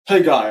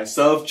Hey guys,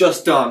 so I've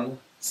just done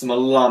some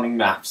alarming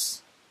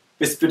maths.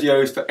 This video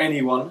is for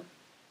anyone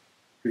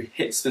who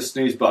hits the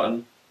snooze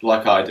button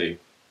like I do.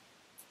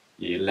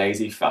 You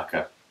lazy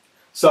fucker.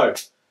 So,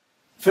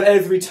 for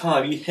every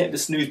time you hit the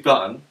snooze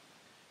button,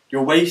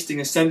 you're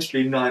wasting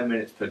essentially 9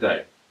 minutes per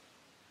day.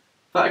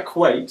 That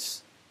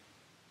equates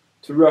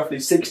to roughly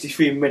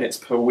 63 minutes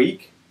per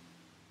week,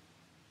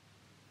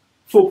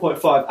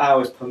 4.5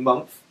 hours per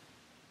month,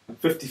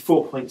 and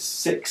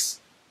 54.6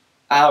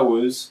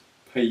 hours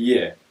per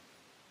year.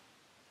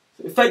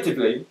 So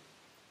effectively,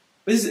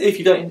 this is if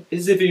you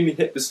only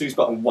hit the snooze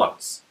button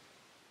once.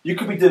 You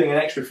could be doing an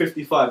extra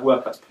 55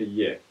 workouts per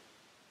year.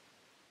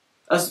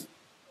 That's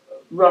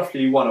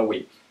roughly one a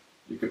week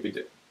you could be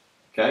doing,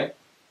 okay?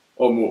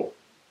 Or more.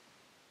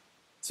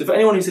 So for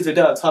anyone who says they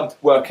don't have time to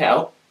work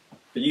out,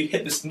 but you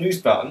hit the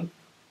snooze button,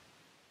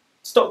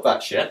 stop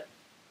that shit.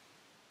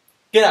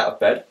 Get out of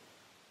bed.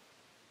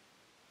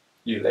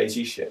 You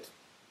lazy shit.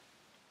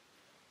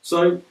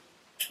 So,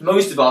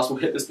 most of us will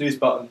hit the snooze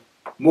button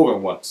more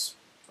than once.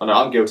 I know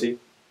I'm guilty,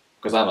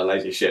 because I'm a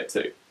lazy shit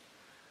too.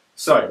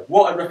 So,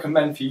 what I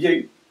recommend for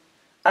you,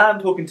 and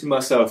I'm talking to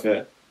myself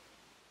here,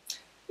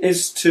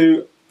 is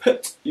to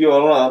put your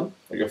alarm,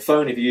 or your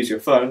phone if you use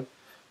your phone,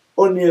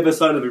 on the other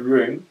side of the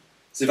room,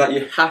 so that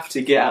you have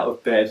to get out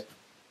of bed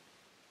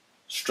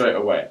straight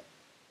away.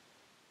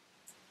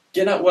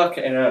 Get that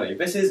workout in early.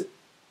 This is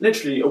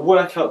literally a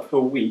workout per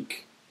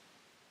week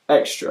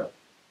extra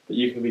that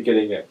you can be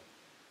getting in.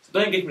 So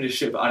don't give me the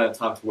shit that I don't have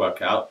time to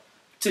work out,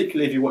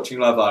 particularly if you're watching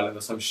Love Island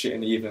or some shit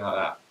in the evening like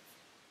that.